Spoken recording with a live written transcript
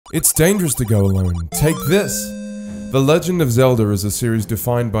It's dangerous to go alone. Take this! The Legend of Zelda is a series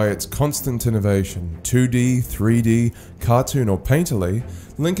defined by its constant innovation. 2D, 3D, cartoon or painterly,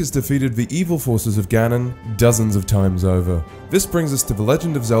 Link has defeated the evil forces of Ganon dozens of times over. This brings us to The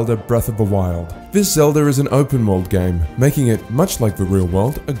Legend of Zelda Breath of the Wild. This Zelda is an open world game, making it, much like the real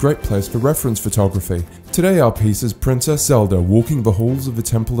world, a great place for reference photography. Today our piece is Princess Zelda walking the halls of the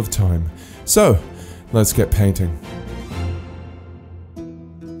Temple of Time. So, let's get painting.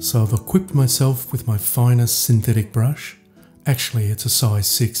 So I've equipped myself with my finest synthetic brush. Actually, it's a size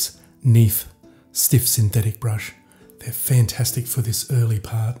 6 Neath stiff synthetic brush. They're fantastic for this early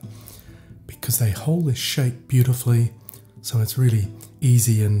part because they hold this shape beautifully, so it's really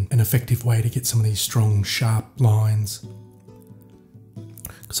easy and an effective way to get some of these strong, sharp lines.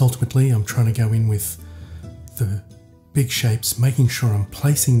 Because ultimately I'm trying to go in with the big shapes, making sure I'm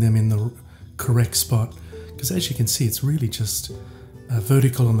placing them in the correct spot, because as you can see, it's really just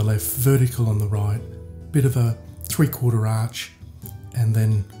vertical on the left, vertical on the right, bit of a 3/4 arch, and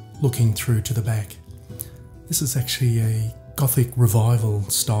then looking through to the back. This is actually a Gothic revival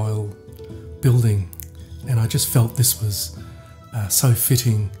style building, and I just felt this was so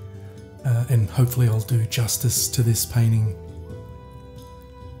fitting, and hopefully I'll do justice to this painting.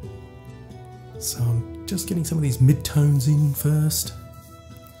 So I'm just getting some of these mid-tones in first.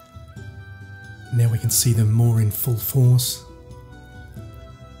 Now we can see them more in full force.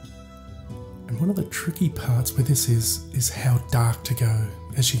 And one of the tricky parts with this is how dark to go.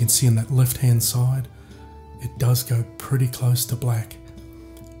 As you can see on that left-hand side, it does go pretty close to black.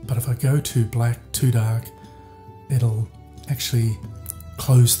 But if I go too black, too dark, it'll actually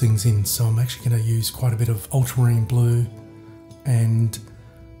close things in. So I'm actually going to use quite a bit of ultramarine blue and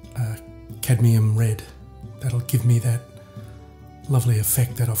cadmium red. That'll give me that lovely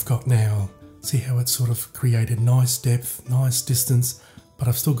effect that I've got now. See how it's sort of created nice depth, nice distance, but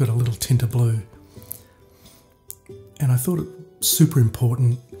I've still got a little tint of blue. And I thought it super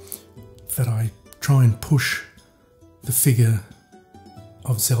important that I try and push the figure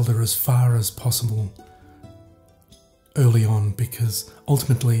of Zelda as far as possible early on, because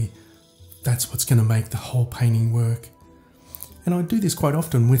ultimately that's what's going to make the whole painting work. And I do this quite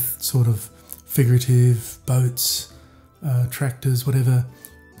often with sort of figurative boats, tractors, whatever.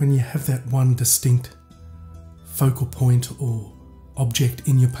 When you have that one distinct focal point or object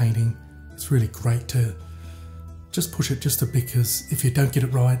in your painting, it's really great to just push it just a bit, because if you don't get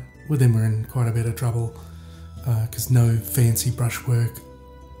it right, well then we're in quite a bit of trouble, because no fancy brushwork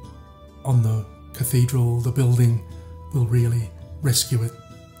on the cathedral, the building, will really rescue it.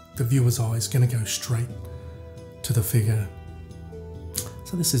 The viewer's eye is going to go straight to the figure.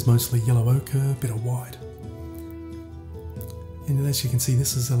 So this is mostly yellow ochre, a bit of white. And as you can see,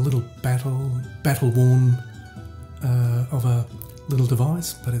 this is a little battle-worn of a little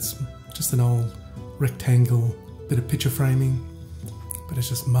device, but it's just an old rectangle bit of picture framing. But it's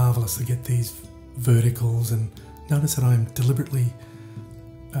just marvellous to get these verticals, and notice that I'm deliberately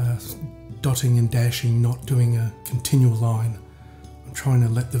dotting and dashing, not doing a continual line. I'm trying to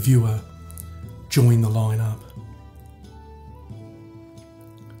let the viewer join the line up.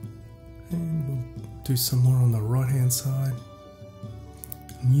 And we'll do some more on the right hand side.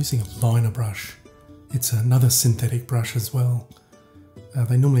 I'm using a liner brush. It's another synthetic brush as well.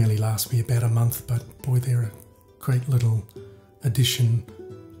 They normally only last me about a month, but boy, they're a great little addition.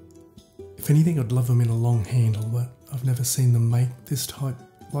 If anything, I'd love them in a long handle, but I've never seen them make this type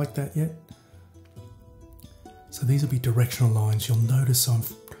like that yet. So these will be directional lines. You'll notice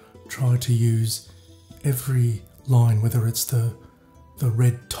I've tried to use every line, whether it's the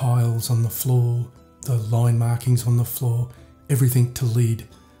red tiles on the floor, the line markings on the floor, everything to lead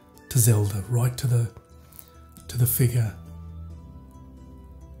to Zelda, right to the figure.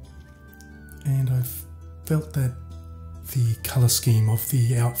 And I've felt that the colour scheme of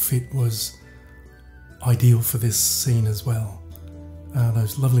the outfit was ideal for this scene as well.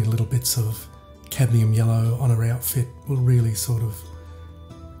 Those lovely little bits of cadmium yellow on her outfit will really sort of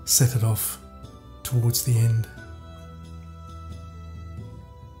set it off towards the end.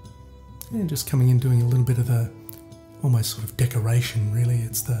 And just coming in, doing a little bit of the almost sort of decoration, really.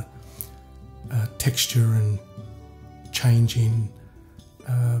 It's the texture and changing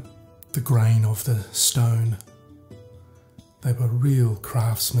the grain of the stone. They were real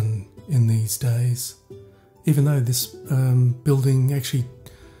craftsmen in these days. Even though this building actually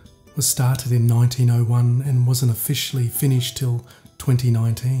was started in 1901 and wasn't officially finished till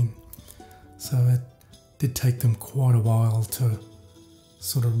 2019. So it did take them quite a while to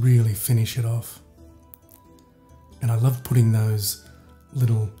sort of really finish it off. And I love putting those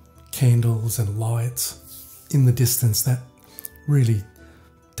little candles and lights in the distance. That really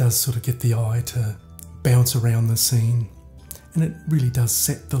does sort of get the eye to bounce around the scene, and it really does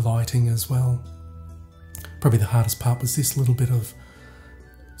set the lighting as well. Probably the hardest part was this little bit of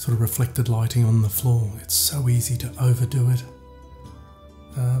sort of reflected lighting on the floor. It's so easy to overdo it.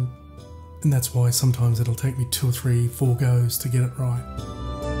 And that's why sometimes it'll take me 2 or 3, 4 goes to get it right.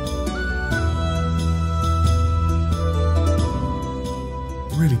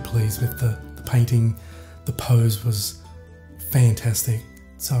 Really pleased with the painting. The pose was fantastic.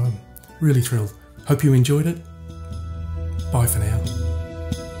 So I'm really thrilled. Hope you enjoyed it. Bye for now.